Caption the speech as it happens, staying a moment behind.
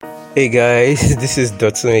Hey guys, this is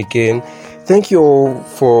Dotson again. Thank you all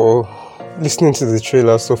for listening to the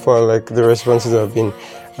trailer so far. Like, the responses have been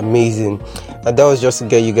amazing, and that was just to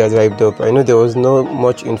get you guys hyped up. I know there was not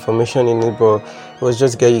much information in it, but it was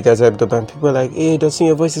just to get you guys hyped up. And people were like, "Hey Dotson,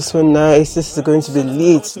 your voice is so nice. This is going to be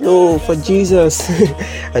lit. No, for Jesus,"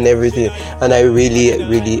 and everything. And I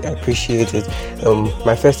really appreciate it.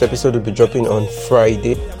 My first episode will be dropping on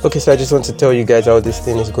Friday. Okay, so I just want to tell you guys how this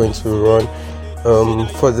thing is going to run.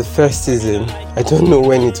 For the first season, I don't know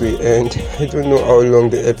when it will end. I don't know how long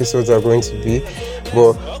the episodes are going to be,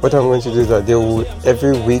 but what I'm going to do is that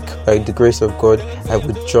every week, by the grace of God, I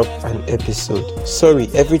would drop an episode.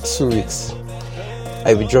 Every 2 weeks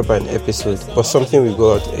I will drop an episode, but something will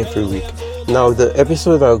go out every week. Now, the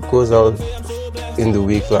episode that goes out in the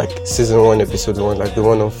week, like season 1 episode 1, like the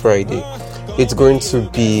one on Friday, it's going to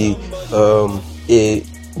be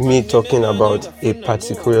me talking about a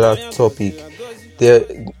particular topic. There are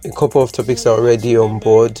a couple of topics are already on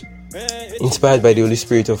board, inspired by the Holy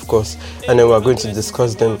Spirit, of course, and then we're going to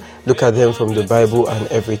discuss them, look at them from the Bible and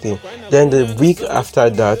everything. Then the week after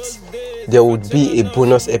that, there would be a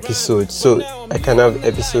bonus episode. So I can have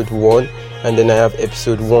episode 1, and then I have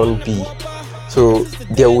episode 1B. So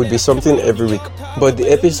there would be something every week, but the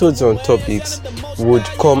episodes on topics would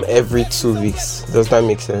come every 2 weeks. Does that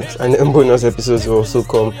make sense? And then bonus episodes will also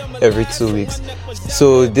come every 2 weeks.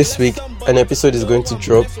 So this week an episode is going to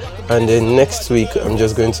drop, and then next week I'm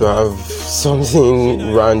just going to have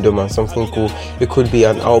something random and something cool. It could be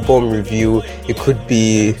an album review, it could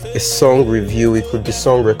be a song review, it could be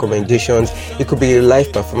song recommendations, it could be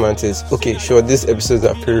live performances. Okay, sure, these episodes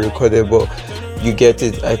are pre-recorded, but you get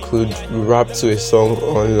it. I could rap to a song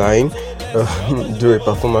online, do a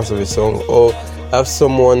performance of a song, or have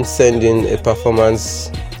someone send in a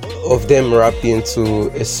performance of them rapping to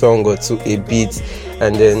a song or to a beat,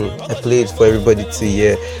 and then I play it for everybody to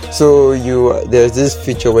hear. So there's this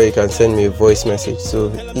feature where you can send me a voice message.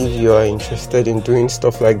 So if you are interested in doing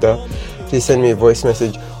stuff like that, please send me a voice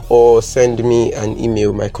message or send me an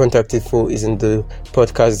email. My contact info is in the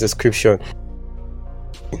podcast description.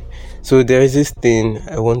 So there is this thing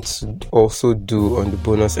I want to also do on the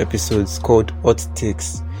bonus episodes called Hot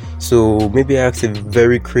Takes. So maybe I ask a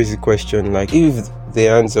very crazy question, like if the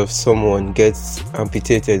hands of someone gets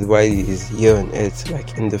amputated while he is here on earth,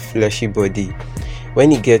 like in the fleshy body, when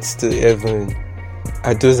he gets to heaven,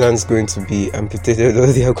 are those hands going to be amputated or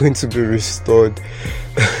they are going to be restored?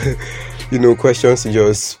 Questions to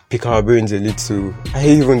just pick our brains a little. I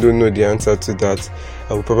even don't know the answer to that.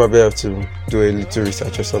 I will probably have to do a little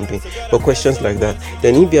research or something. But questions like that.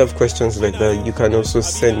 Then if you have questions like that, you can also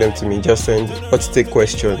send them to me. Just send Hot Take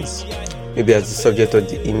questions, maybe as the subject of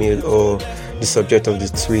the email or the subject of the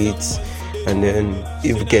tweets, and then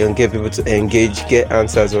if we can get people to engage, get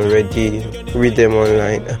answers already, read them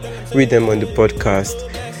online, read them on the podcast,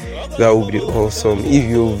 that would be awesome. If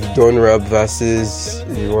you've done rap verses,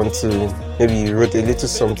 you want to, maybe you wrote a little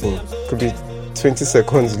something, could be 20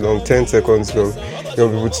 seconds long, 10 seconds long, you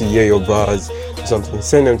want people to hear your bars or something,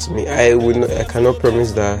 send them to me. I cannot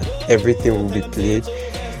promise that everything will be played,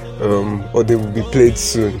 or they will be played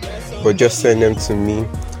soon, but just send them to me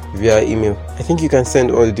via email. I think you can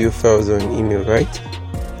send audio files on email, right?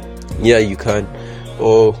 Yeah, you can.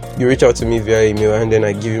 Or you reach out to me via email, and then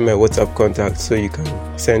I give you my WhatsApp contact so you can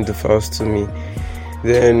send the files to me.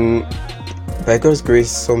 Then, by God's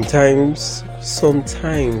grace, sometimes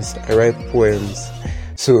I write poems.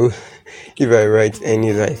 So if I write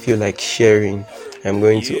any that I feel like sharing, I'm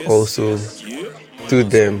going to also do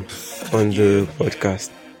them on the podcast.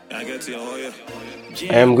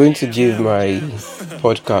 I am going to give my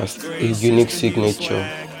podcast a unique signature.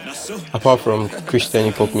 Apart from Christian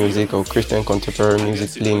hip-hop music or Christian contemporary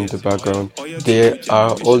music playing in the background, there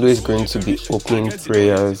are always going to be opening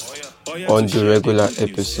prayers on the regular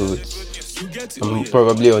episodes, and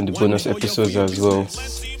probably on the bonus episodes as well.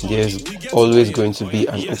 There's always going to be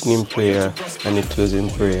an opening prayer and a closing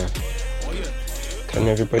prayer. Can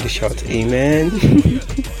everybody shout amen?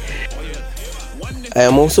 I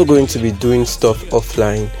am also going to be doing stuff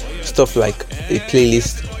offline, stuff like a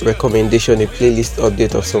playlist recommendation, a playlist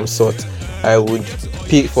update of some sort. I would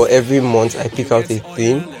pick for every month, I pick out a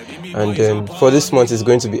theme, and then for this month it's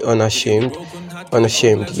going to be unashamed,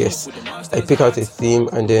 yes. I pick out a theme,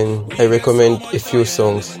 and then I recommend a few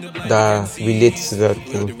songs that relate to that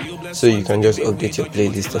theme, so you can just update your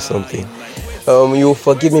playlist or something. You'll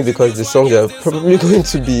forgive me because the songs are probably going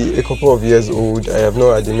to be a couple of years old. I have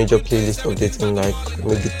not had a major playlist update in like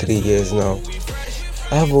maybe 3 years now.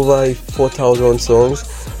 I have over 4,000 songs.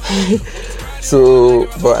 So,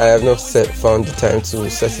 but I have not found the time to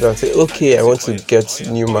set it down and say, okay, I want to get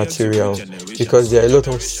new material, because there are a lot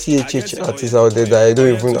of CHH artists out there that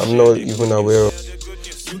I'm not even aware of.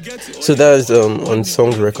 So that's on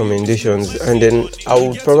song recommendations, and then I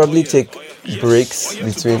would probably take breaks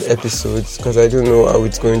between episodes, because I don't know how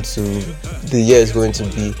the year is going to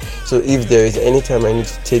be. So if there is any time I need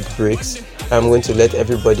to take breaks, I'm going to let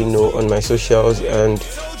everybody know on my socials and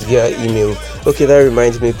via email. Okay, that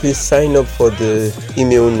reminds me, please sign up for the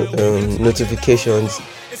email notifications.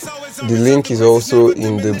 The link is also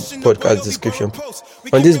in the podcast description.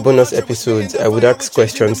 On these bonus episodes, I would ask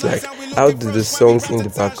questions like, how do the songs in the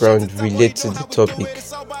background relate to the topic?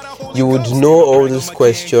 You would know all those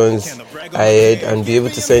questions ahead and be able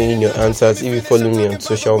to send in your answers if you follow me on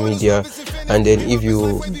social media, and then if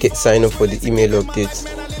you sign up for the email updates.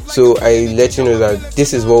 So I let you know that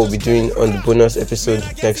this is what we'll be doing on the bonus episode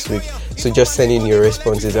next week. So just send in your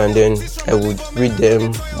responses, and then I would read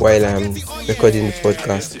them while I'm recording the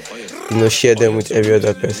podcast. Share them with every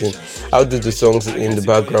other person. How do the songs in the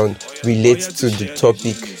background relate to the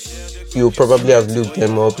topic? You probably have looked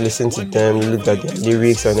them up, listened to them, looked at their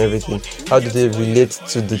lyrics and everything. How do they relate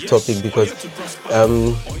to the topic? Because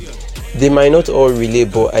they might not all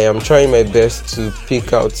relate, but I am trying my best to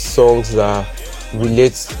pick out songs that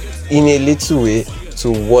relate in a little way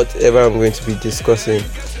to whatever I'm going to be discussing.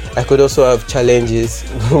 I could also have challenges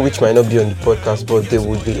which might not be on the podcast, but they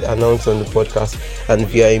would be announced on the podcast and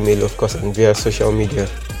via email, of course, and via social media.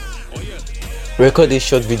 Record a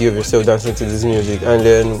short video of yourself dancing to this music, and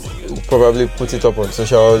then probably put it up on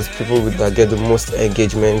socials. People that get the most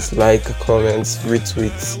engagements, like, comments,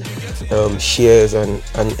 retweets, shares, and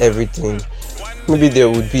everything. Maybe there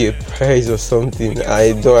would be a prize or something.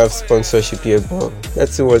 I don't have sponsorship here, but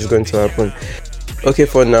let's see what's going to happen. Okay,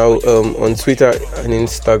 for now, on Twitter and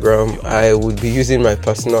Instagram, I would be using my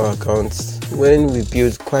personal accounts. When we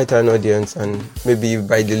build quite an audience, and maybe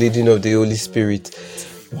by the leading of the Holy Spirit,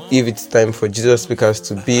 if it's time for Jesus Speakers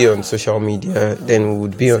to be on social media, then we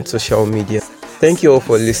would be on social media. Thank you all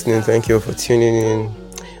for listening. Thank you all for tuning in.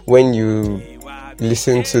 When you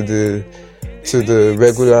listen to the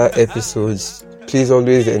regular episodes, please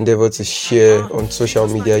always endeavor to share on social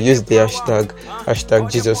media. Use the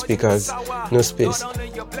hashtag Jesus Speakers, no space.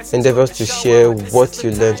 Endeavor to share what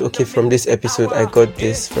you learned. Okay, from this episode I got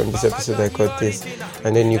this, from this episode I got this,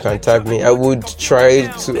 and then you can tag me. I would try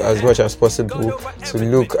to, as much as possible, to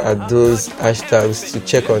look at those hashtags, to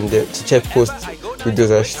check on them, to check posts with those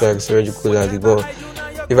hashtags regularly. But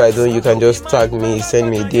if I don't, you can just tag me, send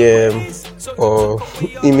me a DM, or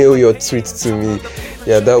email your tweet to me.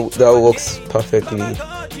 Yeah, that works perfectly.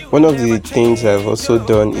 One of the things I've also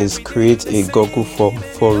done is create a Google form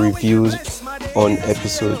for reviews on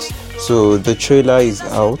episodes. So the trailer is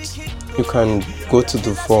out. You can go to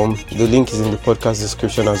the form. The link is in the podcast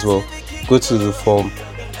description as well. Go to the form.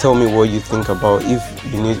 Tell me what you think about, if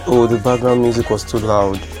you need, the background music was too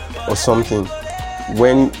loud or something.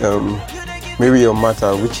 When Mary or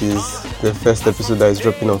Matter, which is the first episode that is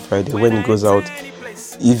dropping on Friday, when it goes out,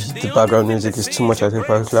 if the background music is too much at a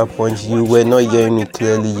particular point, you were not hearing it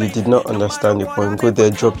clearly, you did not understand the point, go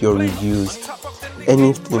there, drop your reviews.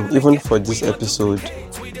 Anything, even for this episode,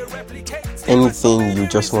 anything you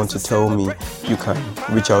just want to tell me, you can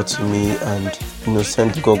reach out to me and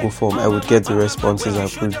send the Google form. I would get the responses. I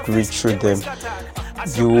would read through them.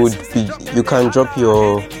 You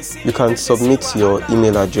can submit your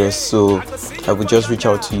email address, so I would just reach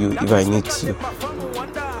out to you if I need to.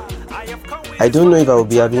 I don't know if I will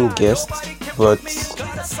be having guests, but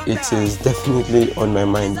it is definitely on my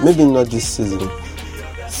mind. Maybe not this season.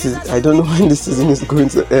 I don't know when this season is going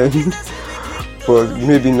to end, but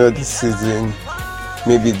maybe not this season.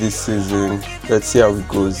 Maybe this season. Let's see how it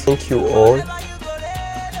goes. Thank you all.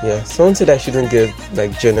 Yeah, someone said I shouldn't get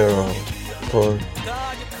general, but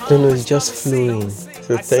I don't know, it's just flowing.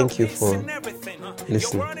 So thank you for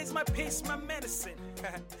listening.